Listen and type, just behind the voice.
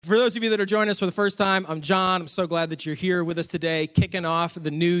For those of you that are joining us for the first time, I'm John. I'm so glad that you're here with us today, kicking off the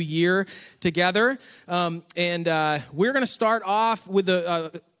new year together. We're going to start off with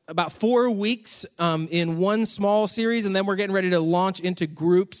about 4 weeks in one small series, and then we're getting ready to launch into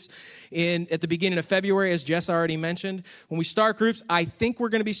groups at the beginning of February, as Jess already mentioned. When we start groups, I think we're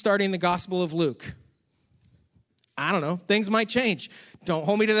going to be starting the Gospel of Luke. I don't know. Things might change. Don't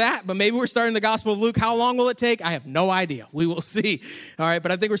hold me to that, but maybe we're starting the Gospel of Luke. How long will it take? I have no idea. We will see. All right,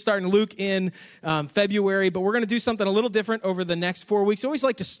 but I think we're starting Luke in February, but we're going to do something a little different over the next 4 weeks. I always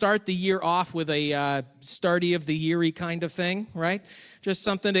like to start the year off with a starty of the year-y kind of thing, right? Just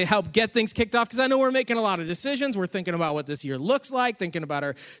something to help get things kicked off, because I know we're making a lot of decisions. We're thinking about what this year looks like, thinking about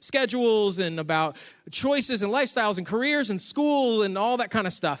our schedules and about choices and lifestyles and careers and school and all that kind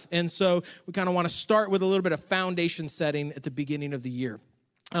of stuff. And so we kind of want to start with a little bit of foundation setting at the beginning of the year.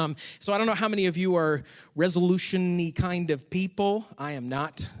 So I don't know how many of you are resolution-y kind of people. I am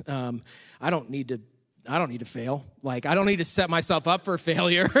not. I don't need to fail. Like, I don't need to set myself up for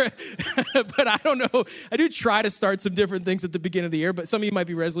failure. But I don't know. I do try to start some different things at the beginning of the year, but some of you might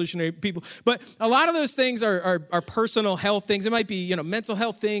be resolutionary people. But a lot of those things are personal health things. It might be, mental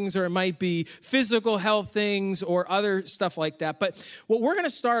health things, or it might be physical health things, or other stuff like that. But what we're going to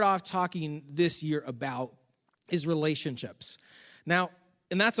start off talking this year about is relationships. Now,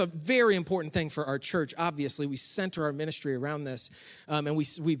 and that's a very important thing for our church. Obviously, we center our ministry around this, and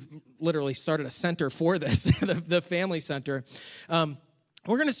we've literally started a center for this, the family center.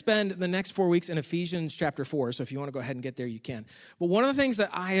 We're going to spend the next 4 weeks in Ephesians chapter 4, so if you want to go ahead and get there, you can. But one of the things that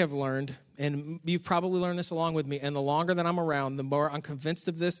I have learned, and you've probably learned this along with me, and the longer that I'm around, the more I'm convinced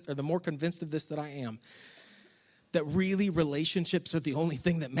of this, or the more convinced of this that I am, that really relationships are the only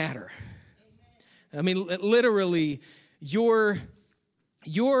thing that matter. I mean, literally, your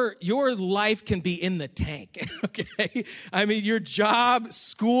life can be in the tank, okay? I mean, your job,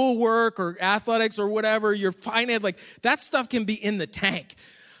 schoolwork, or athletics, or whatever, your finance, like, that stuff can be in the tank.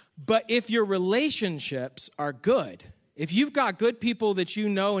 But if your relationships are good, if you've got good people that you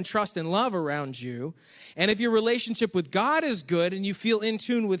know and trust and love around you, and if your relationship with God is good and you feel in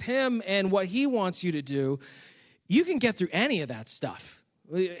tune with Him and what He wants you to do, you can get through any of that stuff,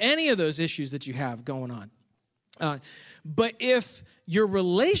 any of those issues that you have going on. But if your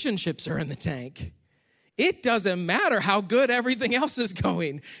relationships are in the tank, it doesn't matter how good everything else is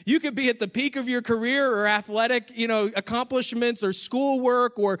going. You could be at the peak of your career or athletic, accomplishments or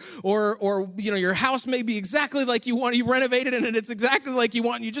schoolwork, or your house may be exactly like you want. You renovated it and it's exactly like you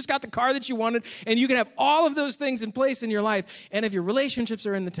want. And you just got the car that you wanted, and you can have all of those things in place in your life. And if your relationships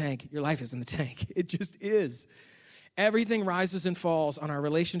are in the tank, your life is in the tank. It just is. Everything rises and falls on our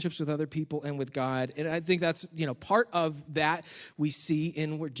relationships with other people and with God. And I think that's, part of that we see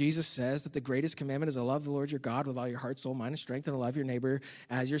in where Jesus says that the greatest commandment is to love the Lord your God with all your heart, soul, mind, and strength, and to love your neighbor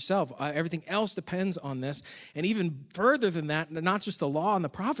as yourself. Everything else depends on this. And even further than that, not just the law and the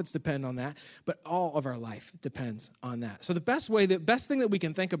prophets depend on that, but all of our life depends on that. So the best thing that we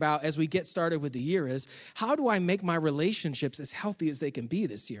can think about as we get started with the year is, how do I make my relationships as healthy as they can be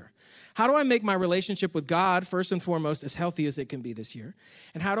this year? How do I make my relationship with God, first and foremost, as healthy as it can be this year?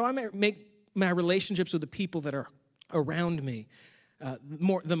 And how do I make my relationships with the people that are around me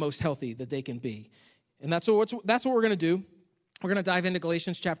the most healthy that they can be? And that's what we're going to do. We're going to dive into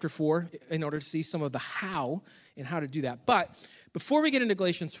Galatians chapter 4 in order to see some of the how and how to do that. But before we get into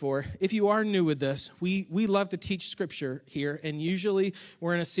Galatians 4, if you are new with this, we love to teach Scripture here. And usually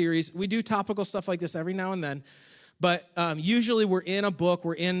we're in a series. We do topical stuff like this every now and then. But usually we're in a book,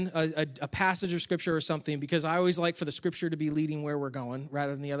 we're in a passage of Scripture or something, because I always like for the Scripture to be leading where we're going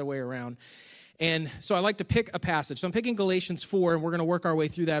rather than the other way around. And so I like to pick a passage. So I'm picking Galatians 4, and we're going to work our way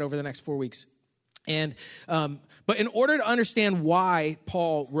through that over the next 4 weeks. And but in order to understand why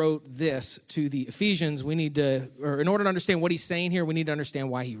Paul wrote this to the Ephesians, in order to understand what he's saying here, we need to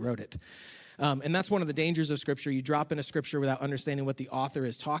understand why he wrote it. And that's one of the dangers of Scripture. You drop into Scripture without understanding what the author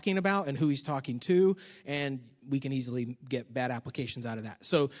is talking about and who he's talking to, and we can easily get bad applications out of that.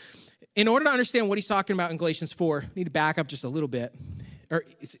 So in order to understand what he's talking about in Galatians 4, need to back up just a little bit, or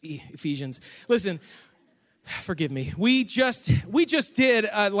Ephesians. Listen, forgive me. We just did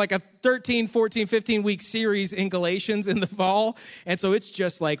like a 13, 14, 15-week series in Galatians in the fall, and so it's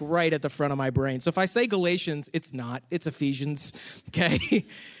just like right at the front of my brain. So if I say Galatians, it's not. It's Ephesians, okay?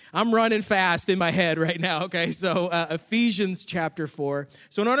 I'm running fast in my head right now, okay? So Ephesians chapter 4.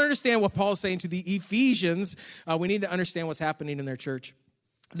 So in order to understand what Paul's saying to the Ephesians, we need to understand what's happening in their church.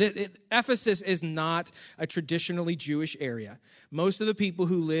 Ephesus is not a traditionally Jewish area. Most of the people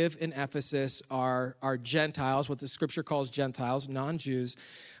who live in Ephesus are Gentiles, what the scripture calls Gentiles, non-Jews.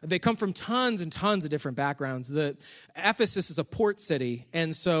 They come from tons and tons of different backgrounds. Ephesus is a port city,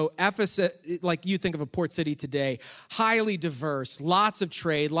 and so Ephesus, like you think of a port city today, highly diverse, lots of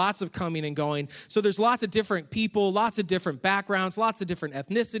trade, lots of coming and going. So there's lots of different people, lots of different backgrounds, lots of different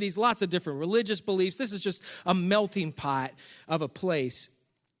ethnicities, lots of different religious beliefs. This is just a melting pot of a place.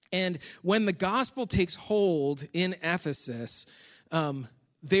 And when the gospel takes hold in Ephesus,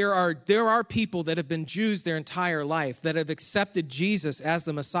 there are people that have been Jews their entire life that have accepted Jesus as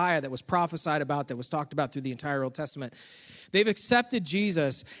the Messiah that was prophesied about, that was talked about through the entire Old Testament. They've accepted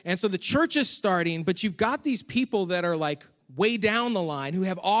Jesus, and so the church is starting, but you've got these people that are like way down the line who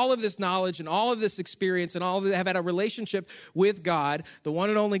have all of this knowledge and all of this experience and have had a relationship with God, the one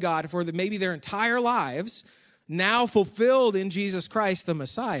and only God, for maybe their entire lives, now fulfilled in Jesus Christ, the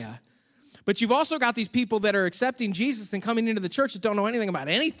Messiah. But you've also got these people that are accepting Jesus and coming into the church that don't know anything about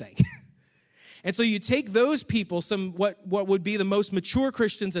anything. And so you take those people, what would be the most mature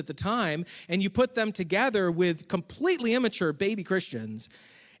Christians at the time, and you put them together with completely immature baby Christians.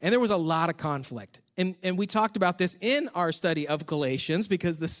 And there was a lot of conflict. And we talked about this in our study of Galatians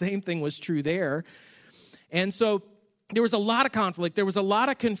because the same thing was true there. And so there was a lot of conflict. There was a lot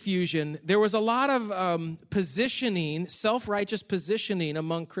of confusion. There was a lot of positioning, self-righteous positioning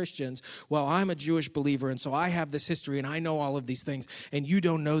among Christians. Well, I'm a Jewish believer, and so I have this history, and I know all of these things, and you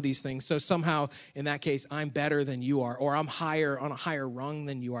don't know these things. So somehow, in that case, I'm better than you are, or I'm higher on a higher rung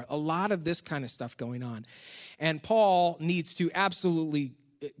than you are. A lot of this kind of stuff going on. And Paul needs to absolutely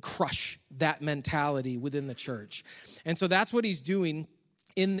crush that mentality within the church. And so that's what he's doing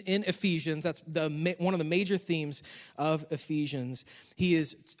in Ephesians. That's one of the major themes of Ephesians. He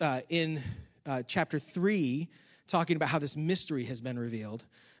is in chapter 3 talking about how this mystery has been revealed.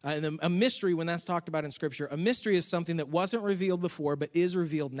 And a mystery, when that's talked about in Scripture, a mystery is something that wasn't revealed before but is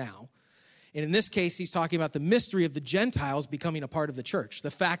revealed now. And in this case, he's talking about the mystery of the Gentiles becoming a part of the church.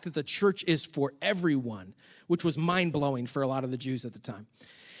 The fact that the church is for everyone, which was mind-blowing for a lot of the Jews at the time.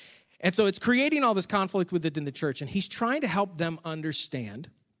 And so it's creating all this conflict within the church, and he's trying to help them understand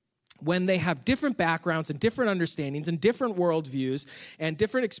when they have different backgrounds and different understandings and different worldviews and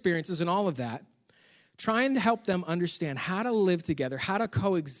different experiences and all of that, trying to help them understand how to live together, how to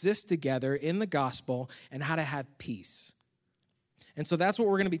coexist together in the gospel, and how to have peace. And so that's what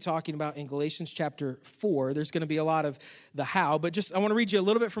we're going to be talking about in Galatians chapter 4. There's going to be a lot of the how, but I want to read you a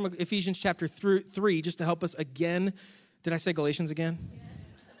little bit from Ephesians chapter 3 just to help us again. Did I say Galatians again?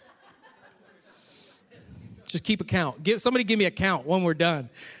 Just keep a count. Somebody give me a count when we're done.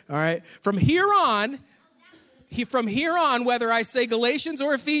 All right. From here on, whether I say Galatians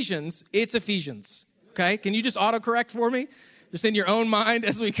or Ephesians, it's Ephesians. Okay. Can you just autocorrect for me? Just in your own mind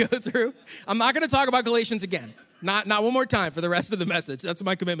as we go through. I'm not going to talk about Galatians again. Not one more time for the rest of the message. That's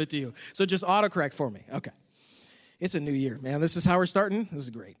my commitment to you. So just autocorrect for me. Okay. It's a new year, man. This is how we're starting. This is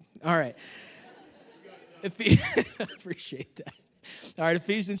great. All right. Appreciate that. All right,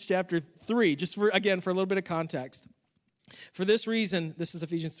 Ephesians chapter 3, just for a little bit of context. For this reason, this is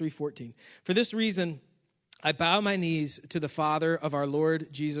Ephesians 3:14. For this reason, I bow my knees to the Father of our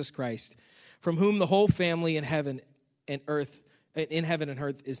Lord Jesus Christ, from whom the whole family in heaven and earth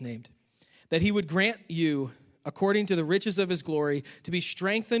is named, that he would grant you, according to the riches of his glory, to be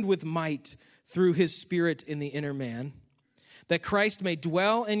strengthened with might through his Spirit in the inner man, that Christ may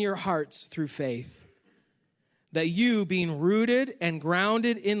dwell in your hearts through faith, that you, being rooted and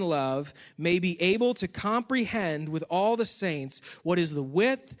grounded in love, may be able to comprehend with all the saints what is the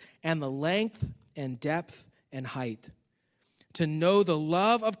width and the length and depth and height, to know the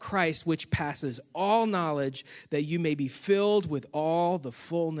love of Christ which passes all knowledge, that you may be filled with all the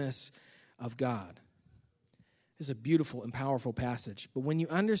fullness of God. This is a beautiful and powerful passage, but when you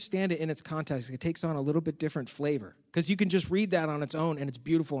understand it in its context, it takes on a little bit different flavor, because you can just read that on its own, and it's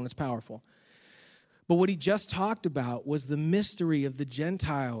beautiful and it's powerful. But what he just talked about was the mystery of the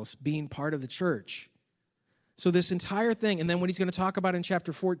Gentiles being part of the church. So this entire thing, and then what he's going to talk about in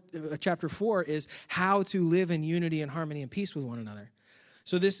chapter 4 is how to live in unity and harmony and peace with one another.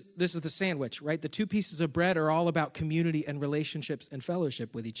 So this is the sandwich, right? The two pieces of bread are all about community and relationships and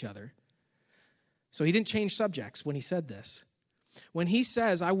fellowship with each other. So he didn't change subjects when he said this. When he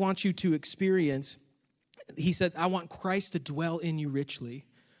says, I want you to experience, he said, I want Christ to dwell in you richly.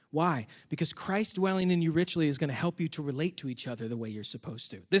 Why? Because Christ dwelling in you richly is going to help you to relate to each other the way you're supposed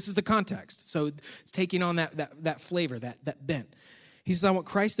to. This is the context. So it's taking on that flavor, that bent. He says, I want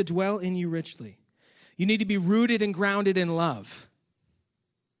Christ to dwell in you richly. You need to be rooted and grounded in love.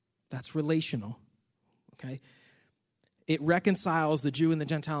 That's relational, okay? it reconciles the Jew and the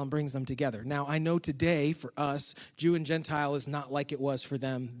Gentile and brings them together. Now, I know today for us, Jew and Gentile is not like it was for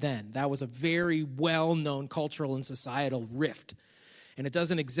them then. That was a very well-known cultural and societal rift. And it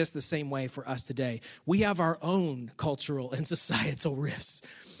doesn't exist the same way for us today. We have our own cultural and societal rifts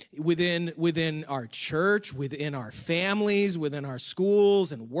within our church, within our families, within our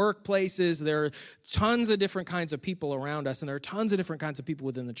schools and workplaces. There are tons of different kinds of people around us, and there are tons of different kinds of people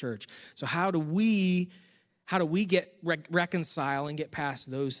within the church. So how do we get reconcile and get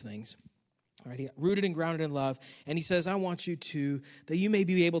past those things? All right, rooted and grounded in love. And he says, I want you that you may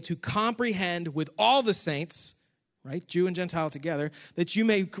be able to comprehend with all the saints, right, Jew and Gentile together, that you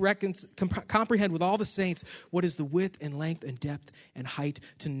may comprehend with all the saints what is the width and length and depth and height,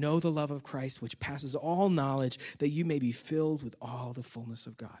 to know the love of Christ, which passes all knowledge, that you may be filled with all the fullness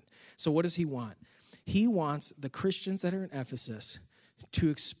of God. So what does he want? He wants the Christians that are in Ephesus to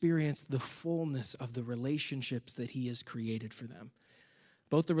experience the fullness of the relationships that he has created for them.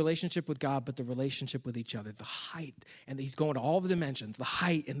 Both the relationship with God, but the relationship with each other, the height, and he's going to all the dimensions, the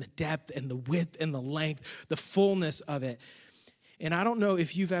height and the depth and the width and the length, the fullness of it. And I don't know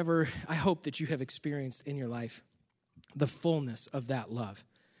if I hope that you have experienced in your life the fullness of that love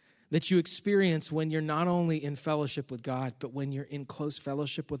that you experience when you're not only in fellowship with God, but when you're in close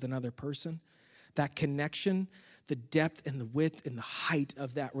fellowship with another person, that connection, the depth and the width and the height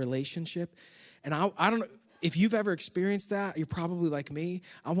of that relationship. And I don't know, if you've ever experienced that, you're probably like me.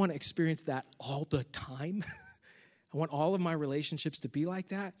 I want to experience that all the time. I want all of my relationships to be like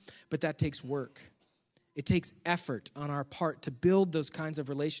that, but that takes work. It takes effort on our part to build those kinds of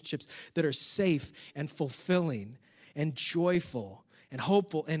relationships that are safe and fulfilling and joyful and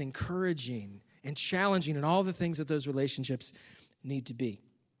hopeful and encouraging and challenging and all the things that those relationships need to be.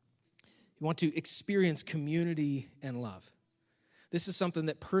 You want to experience community and love. This is something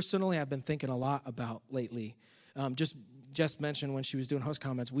that personally I've been thinking a lot about lately. Just mentioned when she was doing host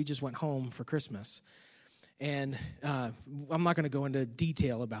comments, we just went home for Christmas. And I'm not going to go into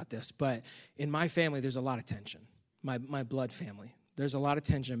detail about this, but in my family, there's a lot of tension. My blood family. There's a lot of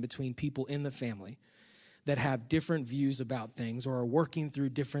tension between people in the family that have different views about things or are working through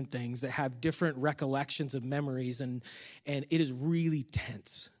different things, that have different recollections of memories, and it is really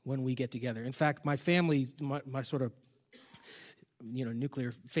tense when we get together. In fact, my family, my sort of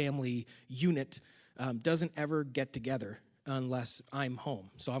nuclear family unit doesn't ever get together unless I'm home.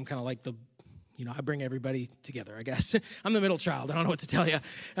 So I'm kind of like I bring everybody together, I guess. I'm the middle child. I don't know what to tell you.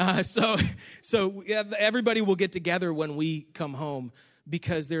 So everybody will get together when we come home,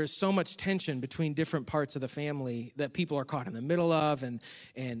 because there is so much tension between different parts of the family that people are caught in the middle of, and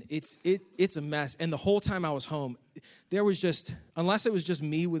it's a mess. And the whole time I was home, there was unless it was just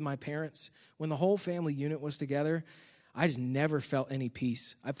me with my parents, when the whole family unit was together, I just never felt any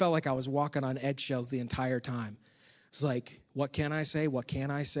peace. I felt like I was walking on eggshells the entire time. It's like, what can I say? What can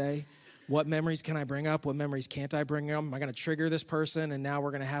I say? What memories can I bring up? What memories can't I bring up? Am I going to trigger this person? And now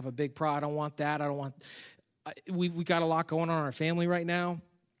we're going to have a big problem. I don't want that. We got a lot going on in our family right now.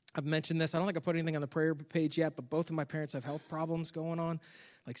 I've mentioned this. I don't think I put anything on the prayer page yet, but both of my parents have health problems going on,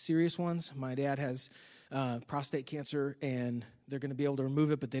 like serious ones. My dad has prostate cancer, and they're going to be able to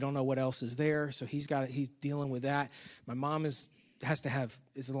remove it, but they don't know what else is there. So he's dealing with that. My mom it's a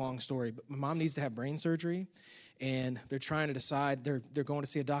long story, but my mom needs to have brain surgery, and they're trying to decide. They're going to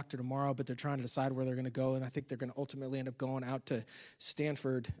see a doctor tomorrow, but they're trying to decide where they're going to go, and I think they're going to ultimately end up going out to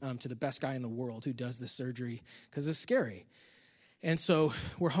Stanford to the best guy in the world who does this surgery, because it's scary. And so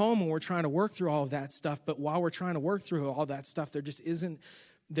we're home and we're trying to work through all of that stuff, but while we're trying to work through all that stuff,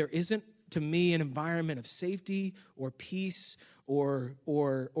 there isn't to me an environment of safety or peace or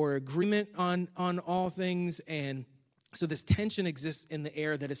agreement on all things. And so this tension exists in the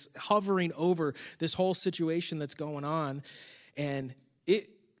air that is hovering over this whole situation that's going on. And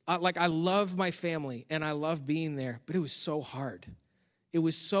I love my family and I love being there, but it was so hard. It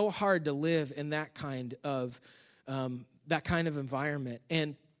was so hard to live in that kind of environment.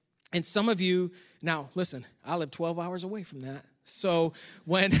 And some of you, now listen, I live 12 hours away from that. So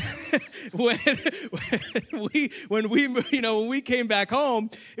when we came back home,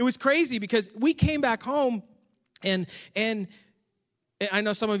 it was crazy, because we came back home and I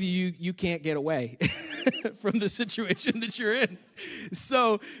know some of you can't get away from the situation that you're in.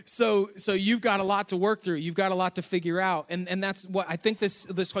 So you've got a lot to work through. You've got a lot to figure out. And that's what I think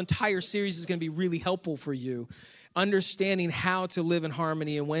this entire series is going to be really helpful for you. Understanding how to live in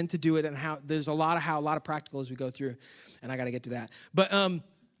harmony and when to do it, and how there's a lot of practical as we go through, and I got to get to that. But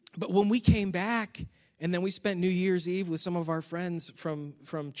when we came back, and then we spent New Year's Eve with some of our friends from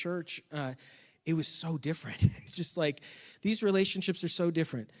church, it was so different. It's just like, these relationships are so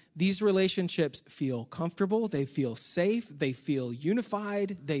different. This relationships feel comfortable. They feel safe. They feel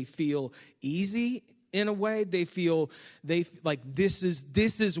unified. They feel easy in a way. This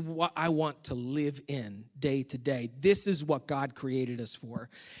is what I want to live in day to day. This is what God created us for.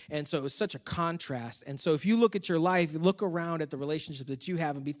 And so it was such a contrast. And so if you look at your life, look around at the relationship that you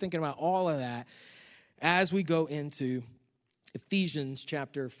have and be thinking about all of that as we go into Ephesians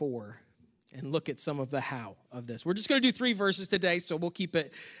chapter 4. And look at some of the how of this. We're just going to do 3 verses today, so I want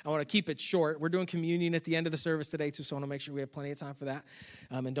to keep it short. We're doing communion at the end of the service today, too, so I want to make sure we have plenty of time for that.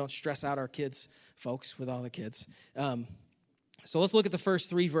 And don't stress out our kids, folks, with all the kids. So let's look at the first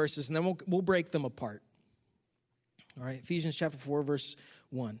 3 verses, and then we'll break them apart. All right, Ephesians chapter 4, verse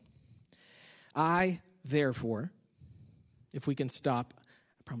 1. I, therefore, if we can stop.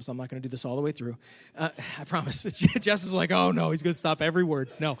 I promise I'm not going to do this all the way through. I promise. Jess is like, oh, no, he's going to stop every word.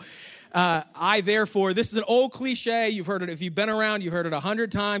 No. I, therefore, this is an old cliche. You've heard it. If you've been around, you've heard it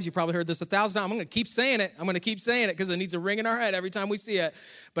 100 times. You probably heard this 1,000 times. I'm going to keep saying it. Because it needs to ring in our head every time we see it.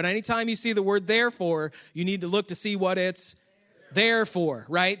 But anytime you see the word therefore, you need to look to see what it's there for,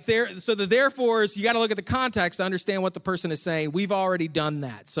 right? So the therefore is, you got to look at the context to understand what the person is saying. We've already done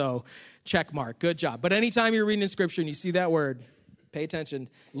that. So check mark. Good job. But anytime you're reading in Scripture and you see that word, pay attention.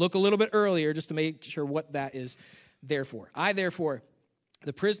 Look a little bit earlier just to make sure what that is there for. I, therefore,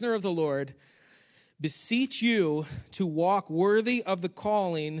 the prisoner of the Lord, beseech you to walk worthy of the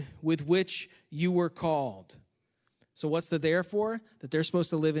calling with which you were called. So what's the therefore? That they're supposed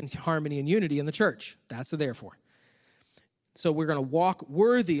to live in harmony and unity in the church. That's the therefore. So we're going to walk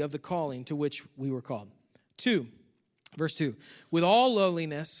worthy of the calling to which we were called. 2, verse 2. With all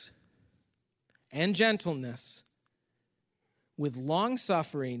lowliness and gentleness, with long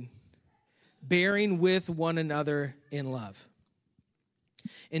suffering, bearing with one another in love,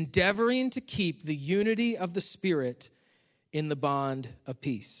 endeavoring to keep the unity of the Spirit in the bond of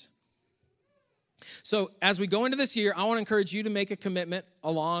peace. So as we go into this year, I want to encourage you to make a commitment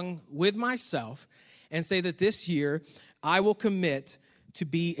along with myself and say that this year I will commit to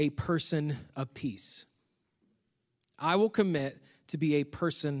be a person of peace. I will commit to be a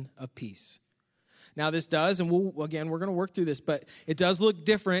person of peace. Now this does, and we're going to work through this, but it does look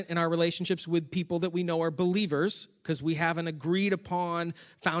different in our relationships with people that we know are believers because we have an agreed upon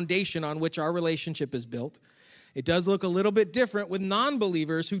foundation on which our relationship is built. It does look a little bit different with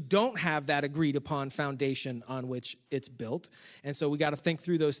non-believers who don't have that agreed upon foundation on which it's built. And so we got to think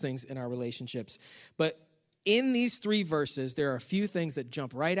through those things in our relationships. But in these 3 verses, there are a few things that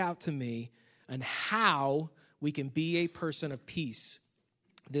jump right out to me on how we can be a person of peace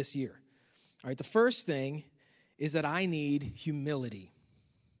this year. All right, the first thing is that I need humility.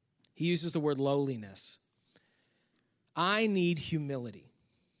 He uses the word lowliness. I need humility.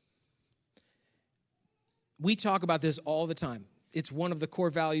 We talk about this all the time. It's one of the core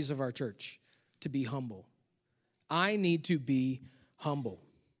values of our church, to be humble. I need to be humble.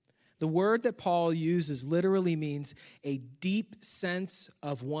 The word that Paul uses literally means a deep sense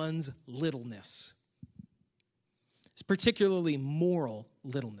of one's littleness. It's particularly moral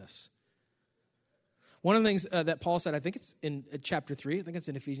littleness. One of the things that Paul said, I think it's in chapter 3, I think it's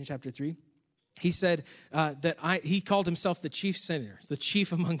in Ephesians chapter 3, he said he called himself the chief sinner, the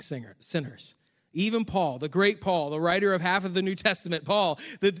chief among sinners. Even Paul, the great Paul, the writer of half of the New Testament, Paul,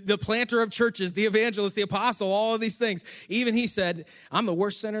 the planter of churches, the evangelist, the apostle, all of these things, even he said, I'm the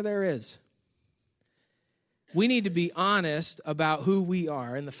worst sinner there is. We need to be honest about who we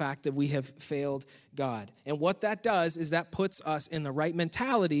are and the fact that we have failed God. And what that does is that puts us in the right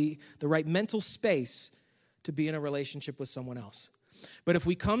mentality, the right mental space to be in a relationship with someone else. But if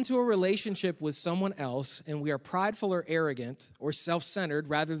we come to a relationship with someone else and we are prideful or arrogant or self-centered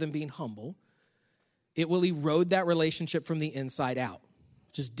rather than being humble, it will erode that relationship from the inside out.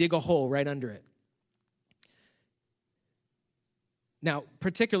 Just dig a hole right under it. Now,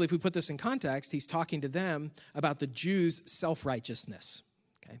 particularly if we put this in context, he's talking to them about the Jews' self-righteousness.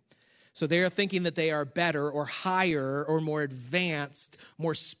 Okay? So they are thinking that they are better or higher or more advanced,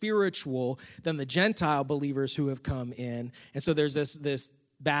 more spiritual than the Gentile believers who have come in. And so there's this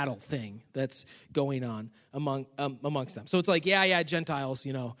battle thing that's going on amongst them. So it's like, yeah, Gentiles,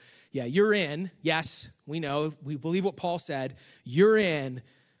 yeah, you're in. Yes, we know. We believe what Paul said. You're in,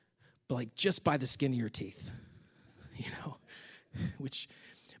 but like just by the skin of your teeth, which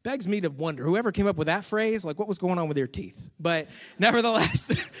begs me to wonder, whoever came up with that phrase, like what was going on with your teeth? But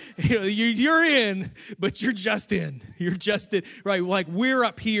nevertheless, you're in, but you're just in. You're just in, right? Like we're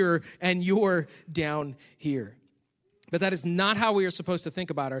up here and you're down here. But that is not how we are supposed to think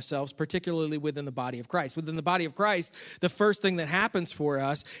about ourselves, particularly within the body of Christ. Within the body of Christ, the first thing that happens for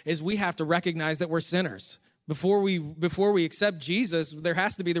us is we have to recognize that we're sinners. Before we accept Jesus, there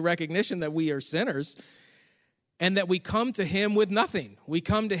has to be the recognition that we are sinners and that we come to him with nothing. We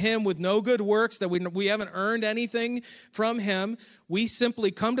come to him with no good works, that we haven't earned anything from him. We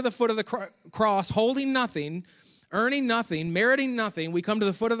simply come to the foot of the cross holding nothing, earning nothing, meriting nothing. We come to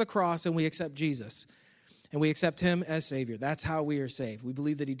the foot of the cross and we accept Jesus. And we accept him as Savior. That's how we are saved. We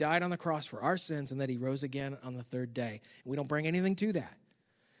believe that he died on the cross for our sins and that he rose again on the third day. We don't bring anything to that.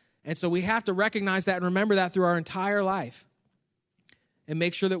 And so we have to recognize that and remember that through our entire life and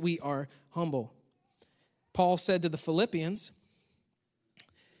make sure that we are humble. Paul said to the Philippians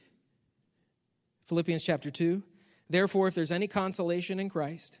chapter 2, therefore, if there's any consolation in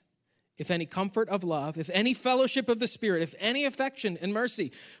Christ, if any comfort of love, if any fellowship of the Spirit, if any affection and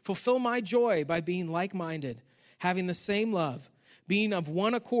mercy, fulfill my joy by being like-minded, having the same love, being of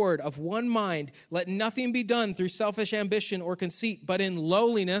one accord, of one mind. Let nothing be done through selfish ambition or conceit, but in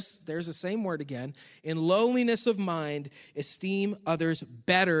lowliness, there's the same word again, in lowliness of mind, esteem others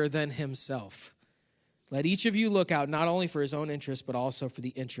better than himself. Let each of you look out not only for his own interests, but also for the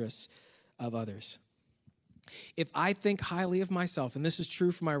interests of others. If I think highly of myself, and this is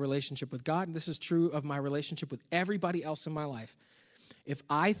true for my relationship with God, and this is true of my relationship with everybody else in my life, if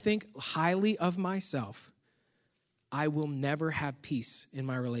I think highly of myself, I will never have peace in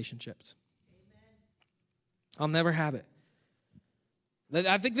my relationships. Amen. I'll never have it.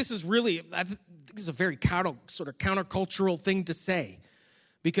 I think this is a very countercultural thing to say.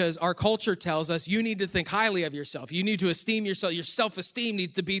 Because our culture tells us you need to think highly of yourself. You need to esteem yourself. Your self-esteem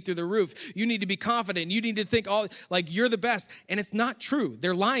needs to be through the roof. You need to be confident. You need to think like you're the best. And it's not true.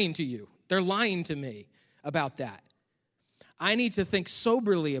 They're lying to you. They're lying to me about that. I need to think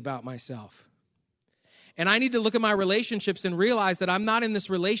soberly about myself. And I need to look at my relationships and realize that I'm not in this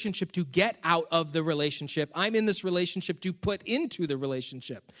relationship to get out of the relationship. I'm in this relationship to put into the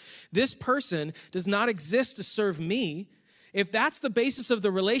relationship. This person does not exist to serve me. If that's the basis of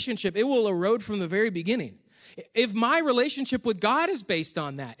the relationship, it will erode from the very beginning. If my relationship with God is based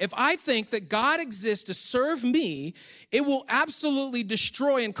on that, if I think that God exists to serve me, it will absolutely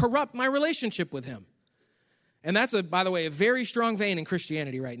destroy and corrupt my relationship with him. And that's, by the way, a very strong vein in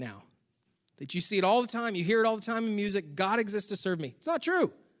Christianity right now. That you see it all the time, you hear it all the time in music, God exists to serve me. It's not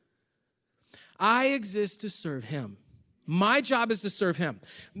true. I exist to serve him. My job is to serve him.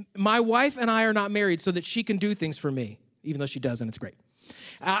 My wife and I are not married so that she can do things for me. Even though she does, and it's great.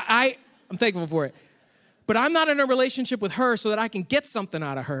 I'm thankful for it. But I'm not in a relationship with her so that I can get something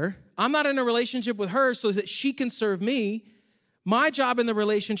out of her. I'm not in a relationship with her so that she can serve me. My job in the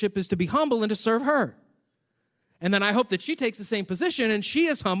relationship is to be humble and to serve her. And then I hope that she takes the same position and she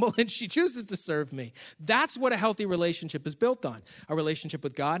is humble and she chooses to serve me. That's what a healthy relationship is built on. A relationship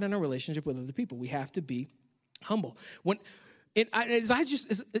with God and a relationship with other people. We have to be humble.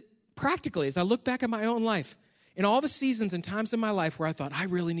 Practically, as I look back at my own life, in all the seasons and times in my life where I thought, I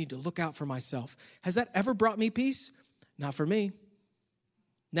really need to look out for myself, has that ever brought me peace? Not for me.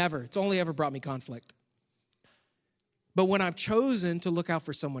 Never. It's only ever brought me conflict. But when I've chosen to look out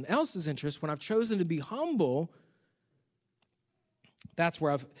for someone else's interests, when I've chosen to be humble, that's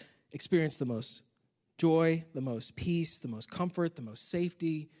where I've experienced the most joy, the most peace, the most comfort, the most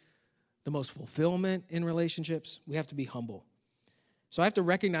safety, the most fulfillment in relationships. We have to be humble. So I have to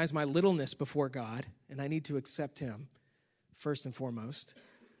recognize my littleness before God, and I need to accept him first and foremost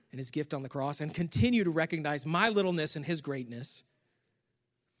and his gift on the cross, and continue to recognize my littleness and his greatness.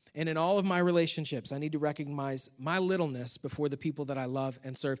 And in all of my relationships, I need to recognize my littleness before the people that I love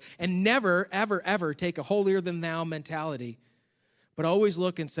and serve, and never, ever, ever take a holier-than-thou mentality, but always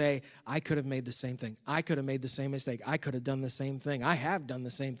look and say, I could have made the same thing. I could have made the same mistake. I could have done the same thing. I have done the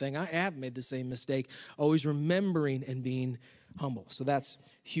same thing. I have made the same mistake. Always remembering and being humble. So that's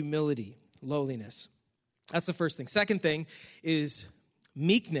humility, lowliness. That's the first thing. Second thing is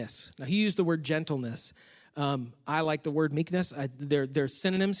meekness. Now, he used the word gentleness. I like the word meekness. They're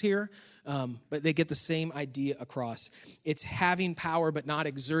synonyms here, but they get the same idea across. It's having power but not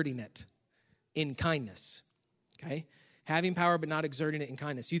exerting it in kindness, okay? Having power but not exerting it in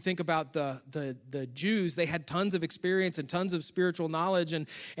kindness. You think about the Jews, they had tons of experience and tons of spiritual knowledge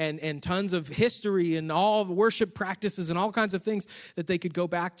and tons of history and all the worship practices and all kinds of things that they could go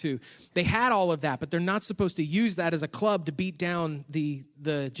back to. They had all of that, but they're not supposed to use that as a club to beat down the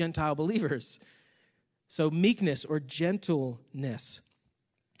Gentile believers. So meekness or gentleness.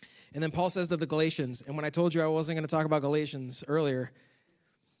 And then Paul says to the Galatians, and when I told you I wasn't going to talk about Galatians earlier,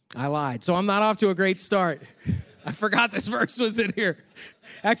 I lied. So I'm not off to a great start. I forgot this verse was in here.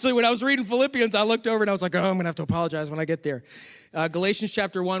 Actually, when I was reading Philippians, I looked over and I was like, oh, I'm going to have to apologize when I get there. Galatians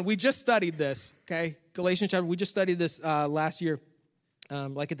chapter 1, we just studied this, okay? Galatians chapter, we just studied this last year,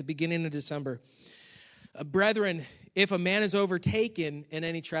 like at the beginning of December. Brethren, if a man is overtaken in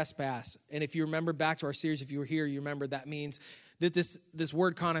any trespass, and if you remember back to our series, if you were here, you remember that means that this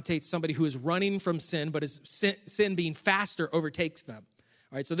word connotates somebody who is running from sin, but is sin being faster overtakes them.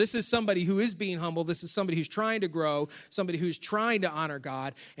 All right, so this is somebody who is being humble. This is somebody who's trying to grow, somebody who's trying to honor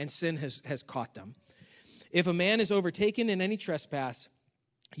God, and sin has caught them. If a man is overtaken in any trespass,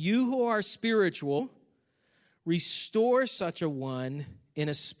 you who are spiritual, restore such a one in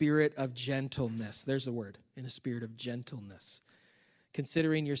a spirit of gentleness. There's the word, in a spirit of gentleness,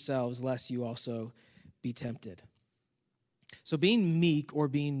 considering yourselves, lest you also be tempted. So being meek or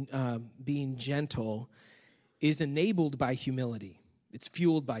being gentle is enabled by humility. It's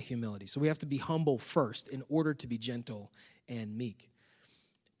fueled by humility. So we have to be humble first in order to be gentle and meek.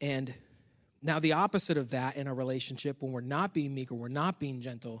 And now the opposite of that in a relationship, when we're not being meek or we're not being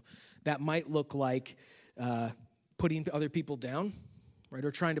gentle, that might look like putting other people down, right?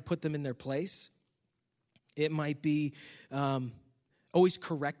 Or trying to put them in their place. It might be always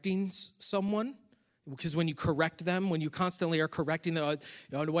correcting someone. Because when you correct them, when you constantly are correcting them,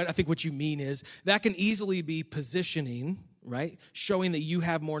 I think what you mean is that can easily be positioning, right? Showing that you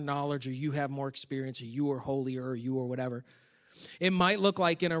have more knowledge or you have more experience or you are holier or you are whatever. It might look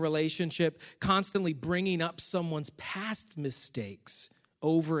like in a relationship, constantly bringing up someone's past mistakes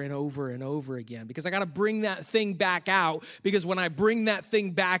over and over and over again. Because I got to bring that thing back out. Because when I bring that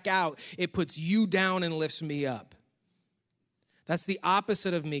thing back out, it puts you down and lifts me up. That's the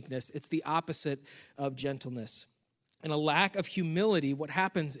opposite of meekness. It's the opposite of gentleness. And a lack of humility, what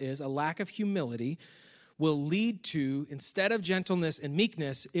happens is a lack of humility will lead to, instead of gentleness and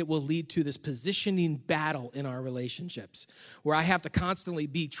meekness, it will lead to this positioning battle in our relationships where I have to constantly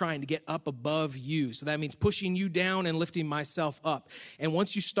be trying to get up above you. So that means pushing you down and lifting myself up. And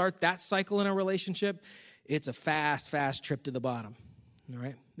once you start that cycle in a relationship, it's a fast trip to the bottom, all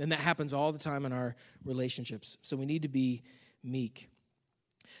right? And that happens all the time in our relationships. So we need to be meek.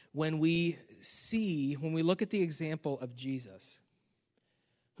 When we look at the example of Jesus,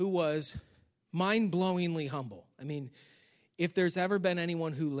 who was mind-blowingly humble. I mean, if there's ever been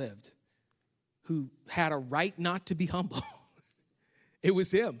anyone who lived, who had a right not to be humble, it was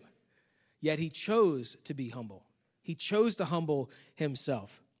him. Yet he chose to be humble. He chose to humble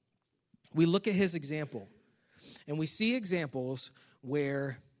himself. We look at his example, and we see examples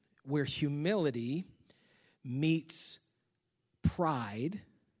where humility meets pride,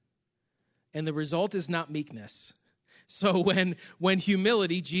 and the result is not meekness. So when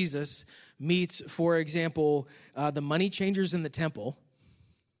humility, Jesus, meets, for example, the money changers in the temple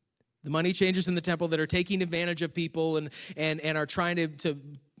that are taking advantage of people and are trying to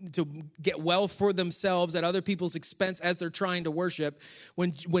get wealth for themselves at other people's expense as they're trying to worship.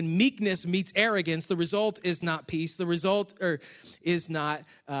 When meekness meets arrogance, the result is not peace. The result is not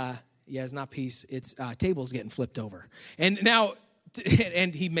peace. It's tables getting flipped over. And now,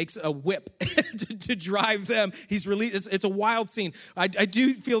 and he makes a whip to drive them. He's released. It's a wild scene. I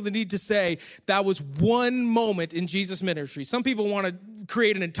do feel the need to say that was one moment in Jesus' ministry. Some people want to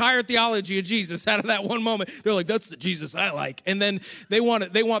create an entire theology of Jesus out of that one moment. They're like, that's the Jesus I like. And then they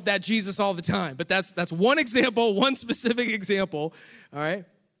want that Jesus all the time. But that's one example, one specific example. All right.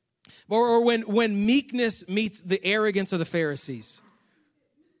 Or when meekness meets the arrogance of the Pharisees,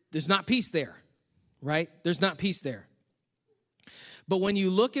 there's not peace there, right? There's not peace there. But when you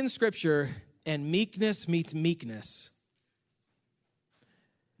look in Scripture and meekness meets meekness,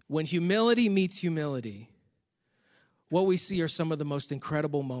 when humility meets humility, what we see are some of the most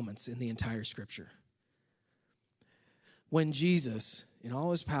incredible moments in the entire Scripture. When Jesus, in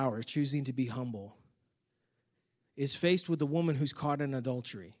all his power, choosing to be humble, is faced with the woman who's caught in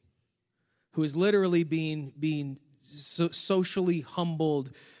adultery, who is literally being socially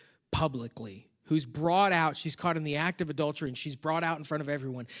humbled publicly, who's brought out, she's caught in the act of adultery, and she's brought out in front of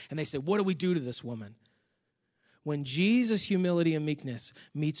everyone. And they say, what do we do to this woman? When Jesus' humility and meekness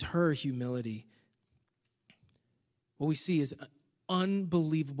meets her humility, what we see is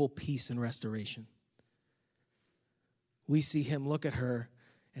unbelievable peace and restoration. We see him look at her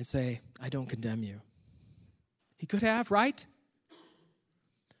and say, I don't condemn you. He could have, right?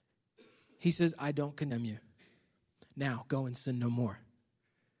 He says, I don't condemn you. Now go and sin no more.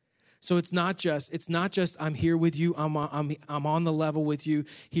 So it's not just I'm here with you, I'm on the level with you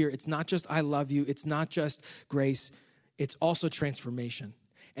here. It's not just I love you. It's not just grace. It's also transformation.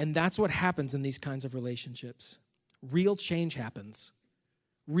 And that's what happens in these kinds of relationships. Real change happens.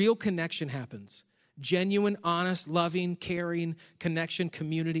 Real connection happens. Genuine, honest, loving, caring, connection,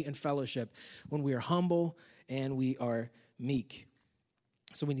 community, and fellowship. When we are humble and we are meek.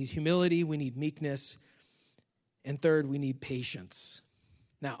 So we need humility, we need meekness, and third, we need patience.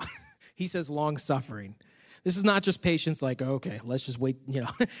 Now, he says long suffering. This is not just patience like, oh, okay, let's just wait,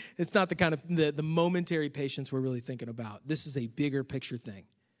 It's not the kind of the momentary patience we're really thinking about. This is a bigger picture thing.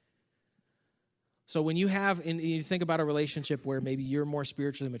 So when you think about a relationship where maybe you're more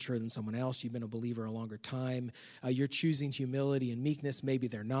spiritually mature than someone else, you've been a believer a longer time, you're choosing humility and meekness, maybe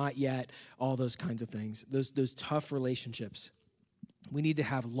they're not yet, all those kinds of things, those tough relationships. We need to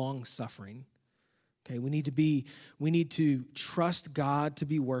have long suffering. Okay, we need to trust God to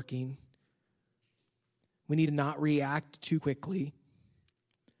be working. We need to not react too quickly.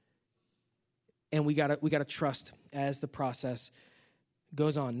 And we gotta trust as the process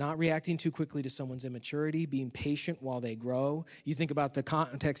goes on, not reacting too quickly to someone's immaturity, being patient while they grow. You think about the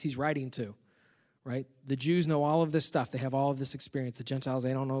context he's writing to, right? The Jews know all of this stuff. They have all of this experience. The Gentiles,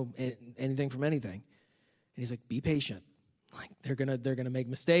 they don't know anything from anything. And he's like, be patient. Like they're gonna make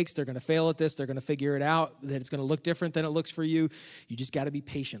mistakes. They're gonna fail at this. They're gonna figure it out. That it's gonna look different than it looks for you. You just got to be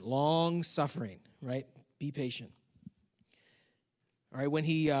patient. Long suffering, right? Be patient. All right. When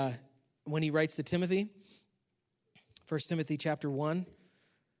he writes to Timothy, 1 Timothy chapter 1.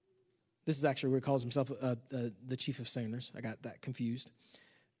 This is actually where he calls himself the chief of sinners. I got that confused.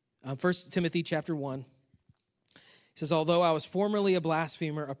 1 Timothy chapter 1. He says, although I was formerly a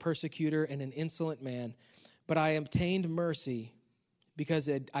blasphemer, a persecutor, and an insolent man, but I obtained mercy because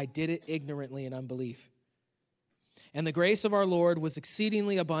I did it ignorantly in unbelief. And the grace of our Lord was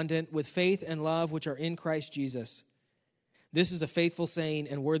exceedingly abundant with faith and love which are in Christ Jesus. This is a faithful saying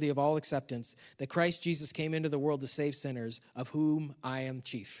and worthy of all acceptance, that Christ Jesus came into the world to save sinners, of whom I am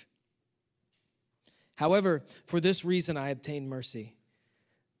chief. However, for this reason I obtained mercy,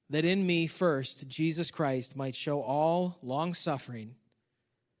 that in me first Jesus Christ might show all long-suffering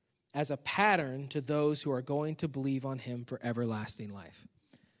as a pattern to those who are going to believe on him for everlasting life.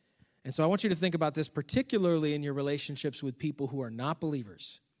 And so I want you to think about this, particularly in your relationships with people who are not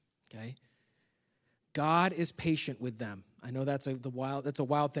believers, okay? God is patient with them. I know that's a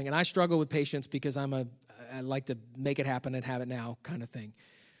wild thing, and I struggle with patience because I like to make it happen and have it now kind of thing.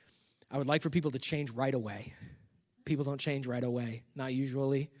 I would like for people to change right away. People don't change right away, not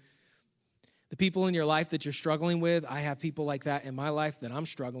usually. The people in your life that you're struggling with, I have people like that in my life that I'm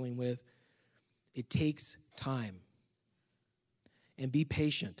struggling with. It takes time. And be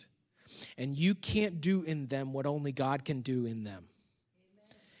patient. And you can't do in them what only God can do in them.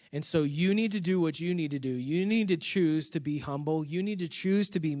 And so you need to do what you need to do. You need to choose to be humble. You need to choose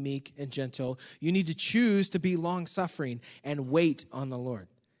to be meek and gentle. You need to choose to be long-suffering and wait on the Lord.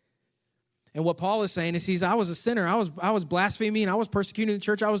 And what Paul is saying is I was a sinner. I was blaspheming. I was persecuting the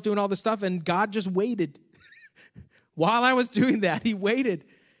church. I was doing all this stuff, and God just waited. While I was doing that, he waited.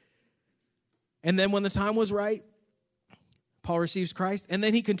 And then when the time was right, Paul receives Christ, and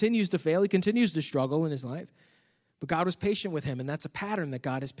then he continues to fail. He continues to struggle in his life. But God was patient with him, and that's a pattern that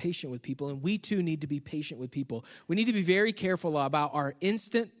God is patient with people, and we too need to be patient with people. We need to be very careful about our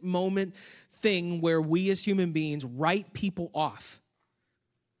instant moment thing where we as human beings write people off.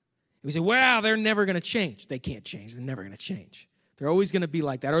 We say, well, they're never going to change. They can't change. They're never going to change. They're always going to be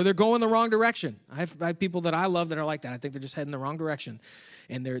like that, or they're going the wrong direction. I have people that I love that are like that. I think they're just heading the wrong direction,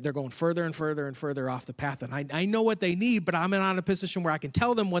 and they're going further and further and further off the path. And I know what they need, but I'm not in a position where I can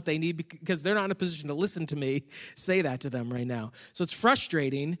tell them what they need because they're not in a position to listen to me say that to them right now. So it's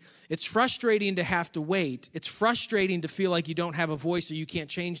frustrating. It's frustrating to have to wait. It's frustrating to feel like you don't have a voice or you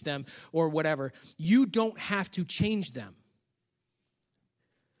can't change them or whatever. You don't have to change them.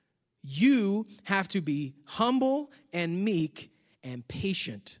 You have to be humble and meek and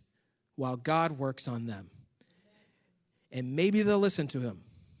patient while God works on them. And maybe they'll listen to him,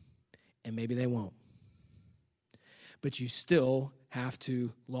 and maybe they won't. But you still have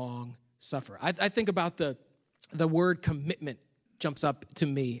to long suffer. I think about the word commitment jumps up to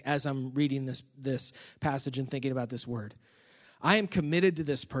me as I'm reading this passage and thinking about this word. I am committed to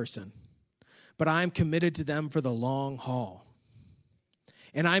this person, but I am committed to them for the long haul.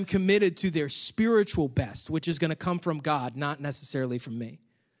 And I'm committed to their spiritual best, which is going to come from God, not necessarily from me.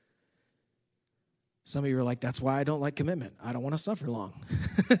 Some of you are like, that's why I don't like commitment. I don't want to suffer long.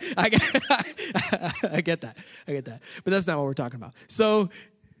 I get that. But that's not what we're talking about. So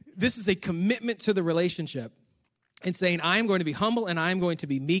this is a commitment to the relationship and saying, I'm going to be humble and I'm going to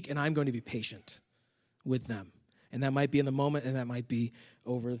be meek and I'm going to be patient with them. And that might be in the moment and that might be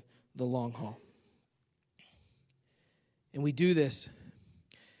over the long haul. And we do this.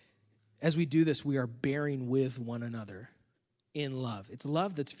 As we do this, we are bearing with one another in love. It's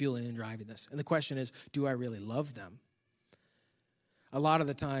love that's fueling and driving this. And the question is, do I really love them? A lot of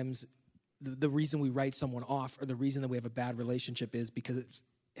the times, the reason we write someone off or the reason that we have a bad relationship is because it's,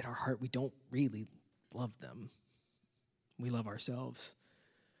 in our heart, we don't really love them. We love ourselves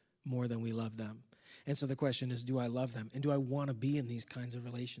more than we love them. And so the question is, do I love them? And do I want to be in these kinds of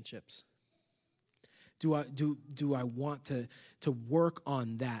relationships? Do I want to work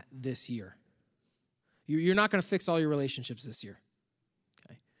on that this year? You're not going to fix all your relationships this year,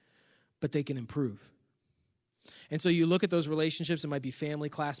 okay? But they can improve. And so you look at those relationships, it might be family,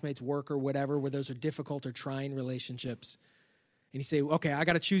 classmates, work, or whatever, where those are difficult or trying relationships. And you say, okay, I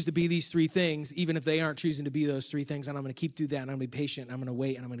got to choose to be these three things, even if they aren't choosing to be those three things, and I'm going to keep doing that, and I'm going to be patient, and I'm going to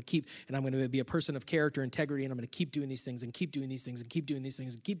wait, and I'm going to keep, and I'm going to be a person of character, integrity, and I'm going to keep doing these things, and keep doing these things, and keep doing these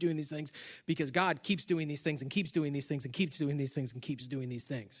things, and keep doing these things, because God keeps doing these things, and keeps doing these things, and keeps doing these things, and keeps doing these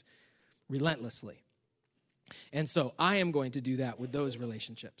things relentlessly. And so I am going to do that with those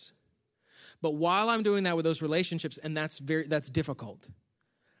relationships. But while I'm doing that with those relationships, and that's difficult,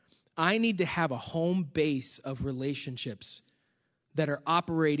 I need to have a home base of relationships that are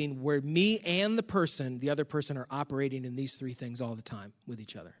operating where me and the other person are operating in these three things all the time with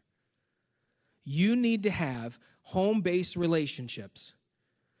each other. You need to have home-based relationships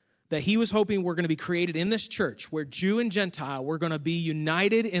that he was hoping were going to be created in this church, where Jew and Gentile were going to be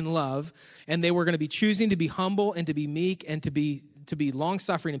united in love, and they were going to be choosing to be humble and to be meek and to be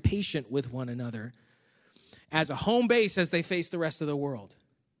long-suffering and patient with one another as a home base as they face the rest of the world.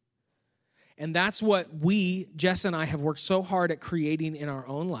 And that's what Jess and I, have worked so hard at creating in our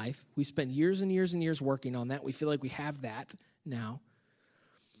own life. We spent years and years and years working on that. We feel like we have that now.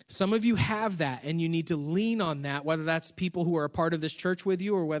 Some of you have that, and you need to lean on that, whether that's people who are a part of this church with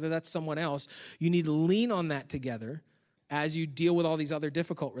you or whether that's someone else. You need to lean on that together as you deal with all these other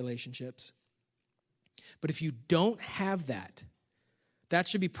difficult relationships. But if you don't have that, that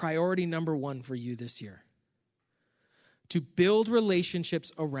should be priority number one for you this year. To build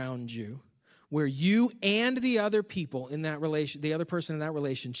relationships around you where you and the other people in that the other person in that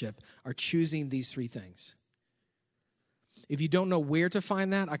relationship are choosing these three things. If you don't know where to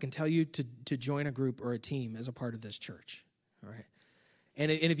find that, I can tell you to join a group or a team as a part of this church. All right.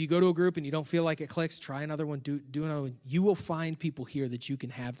 And if you go to a group and you don't feel like it clicks, try another one, do another one. You will find people here that you can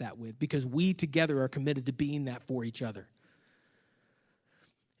have that with, because we together are committed to being that for each other.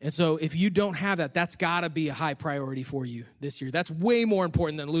 And so if you don't have that, that's got to be a high priority for you this year. That's way more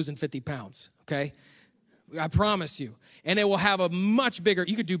important than losing 50 pounds, okay? I promise you. And it will have a much bigger,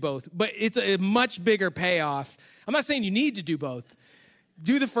 you could do both, but it's a much bigger payoff. I'm not saying you need to do both.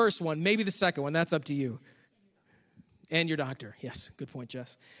 Do the first one, maybe the second one. That's up to you. And your doctor. Yes, good point,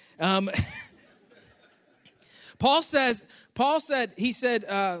 Jess. Paul said,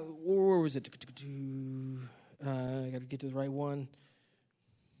 where was it? I got to get to the right one.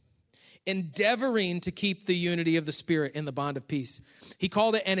 Endeavoring to keep the unity of the Spirit in the bond of peace. He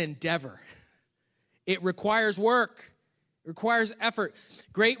called it an endeavor. It requires work. It requires effort.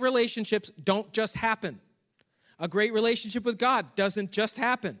 Great relationships don't just happen. A great relationship with God doesn't just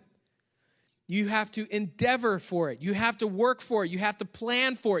happen. You have to endeavor for it. You have to work for it. You have to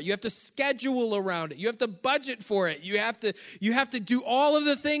plan for it. You have to schedule around it. You have to budget for it. You have to do all of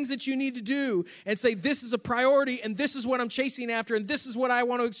the things that you need to do and say, this is a priority, and this is what I'm chasing after, and this is what I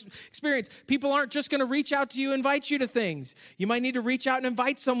want to experience. People aren't just going to reach out to you, invite you to things. You might need to reach out and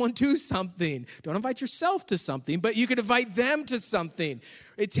invite someone to something. Don't invite yourself to something, but you can invite them to something.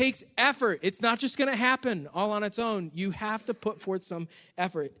 It takes effort. It's not just going to happen all on its own. You have to put forth some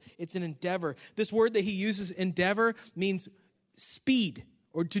effort. It's an endeavor. This word that he uses, endeavor, means speed,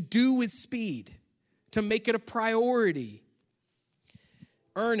 or to do with speed, to make it a priority.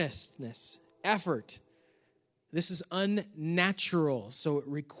 Earnestness, effort. This is unnatural, so it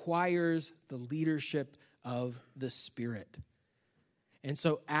requires the leadership of the Spirit. And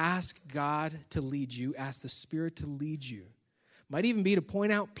so ask God to lead you. Ask the Spirit to lead you. Might even be to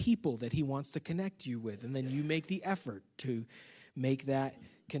point out people that he wants to connect you with, and then you make the effort to make that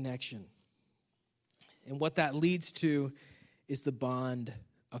connection. And what that leads to is the bond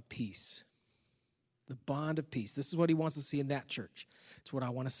of peace. The bond of peace. This is what he wants to see in that church. It's what I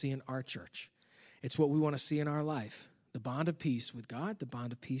want to see in our church. It's what we want to see in our life. The bond of peace with God, the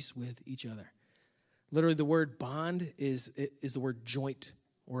bond of peace with each other. Literally, the word bond is the word joint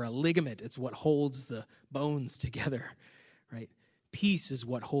or a ligament. It's what holds the bones together, right? Peace is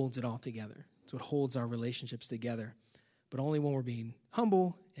what holds it all together. It's what holds our relationships together, but only when we're being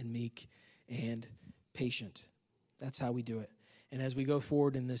humble and meek and patient. That's how we do it. And as we go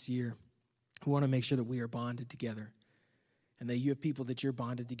forward in this year, we want to make sure that we are bonded together, and that you have people that you're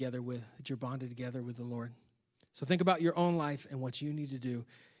bonded together with, the Lord. So think about your own life and what you need to do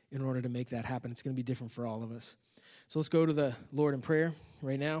in order to make that happen. It's going to be different for all of us. So let's go to the Lord in prayer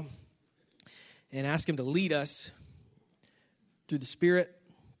right now and ask him to lead us through the Spirit.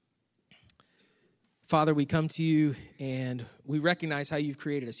 Father, we come to you and we recognize how you've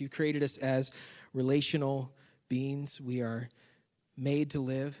created us. You've created us as relational beings. We are made to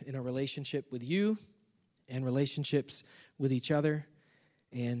live in a relationship with you and relationships with each other.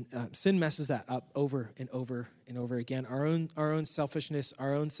 And sin messes that up over and over and over again. Our own selfishness,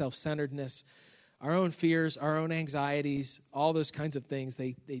 our own self-centeredness, our own fears, our own anxieties, all those kinds of things,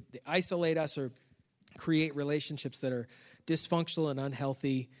 they isolate us or create relationships that are dysfunctional and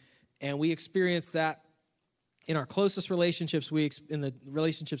unhealthy. And we experience that in our closest relationships, in the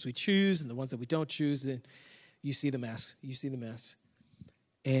relationships we choose and the ones that we don't choose. And you see the mess. You see the mess.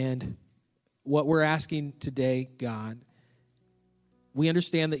 And what we're asking today, God, we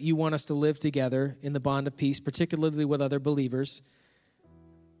understand that you want us to live together in the bond of peace, particularly with other believers.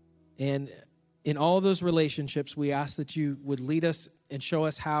 And in all of those relationships, we ask that you would lead us and show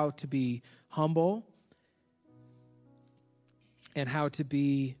us how to be humble and how to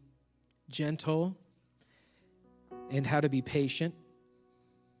be gentle and how to be patient,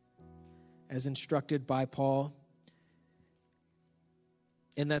 as instructed by Paul.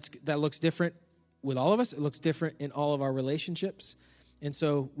 And that looks different with all of us. It looks different in all of our relationships. And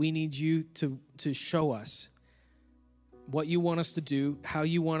so we need you to show us what you want us to do, how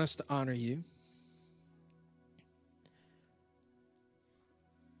you want us to honor you.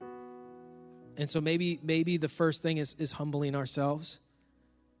 And so maybe the first thing is humbling ourselves.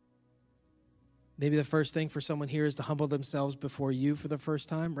 Maybe the first thing for someone here is to humble themselves before you for the first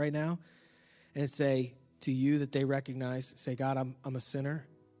time right now and say to you that they recognize, say, God, I'm a sinner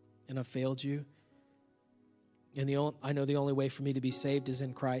and I've failed you. And I know the only way for me to be saved is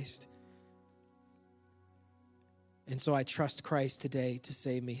in Christ. And so I trust Christ today to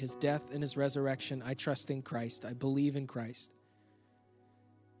save me. His death and his resurrection, I trust in Christ. I believe in Christ.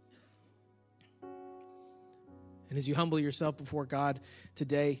 And as you humble yourself before God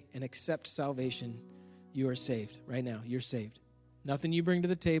today and accept salvation, you are saved. Right now, you're saved. Nothing you bring to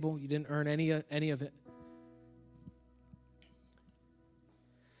the table. You didn't earn any of it.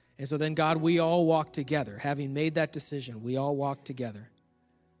 And so then, God, we all walk together. Having made that decision, we all walk together,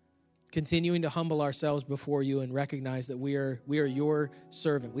 continuing to humble ourselves before you and recognize that we are your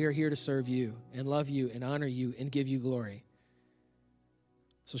servant. We are here to serve you and love you and honor you and give you glory.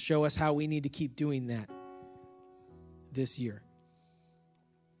 So show us how we need to keep doing that this year.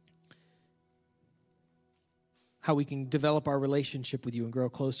 How we can develop our relationship with you and grow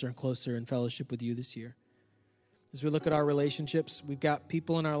closer and closer in fellowship with you this year. As we look at our relationships, we've got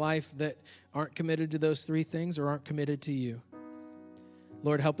people in our life that aren't committed to those three things or aren't committed to you.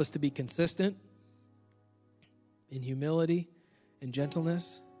 Lord, help us to be consistent in humility and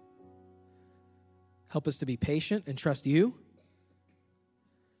gentleness. Help us to be patient and trust you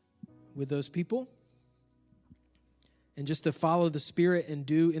with those people. And just to follow the Spirit and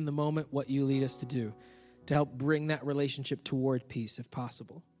do in the moment what you lead us to do, to help bring that relationship toward peace if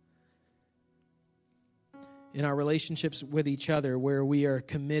possible. In our relationships with each other, where we are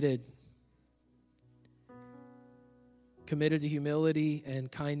committed to humility and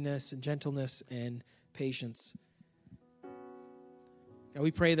kindness and gentleness and patience. God,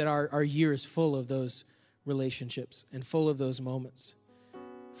 we pray that our year is full of those relationships and full of those moments.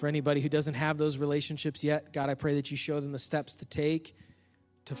 For anybody who doesn't have those relationships yet, God, I pray that you show them the steps to take,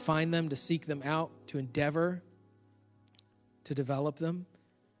 to find them, to seek them out, to endeavor to develop them.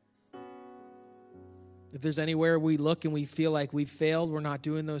 If there's anywhere we look and we feel like we've failed, we're not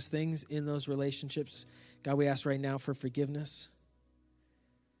doing those things in those relationships, God, we ask right now for forgiveness.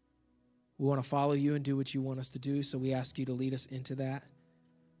 We want to follow you and do what you want us to do, so we ask you to lead us into that.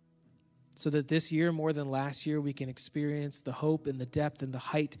 So that this year, more than last year, we can experience the hope and the depth and the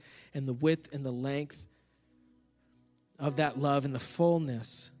height and the width and the length of that love and the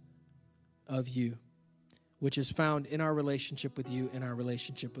fullness of you, which is found in our relationship with you and our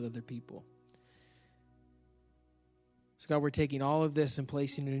relationship with other people. So God, we're taking all of this and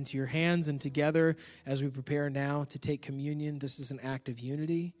placing it into your hands, and together as we prepare now to take communion, this is an act of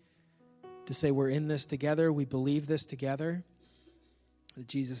unity, to say we're in this together, we believe this together, that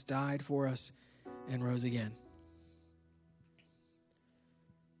Jesus died for us and rose again.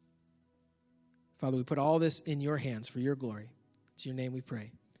 Father, we put all this in your hands for your glory. It's your name we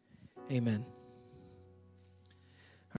pray. Amen.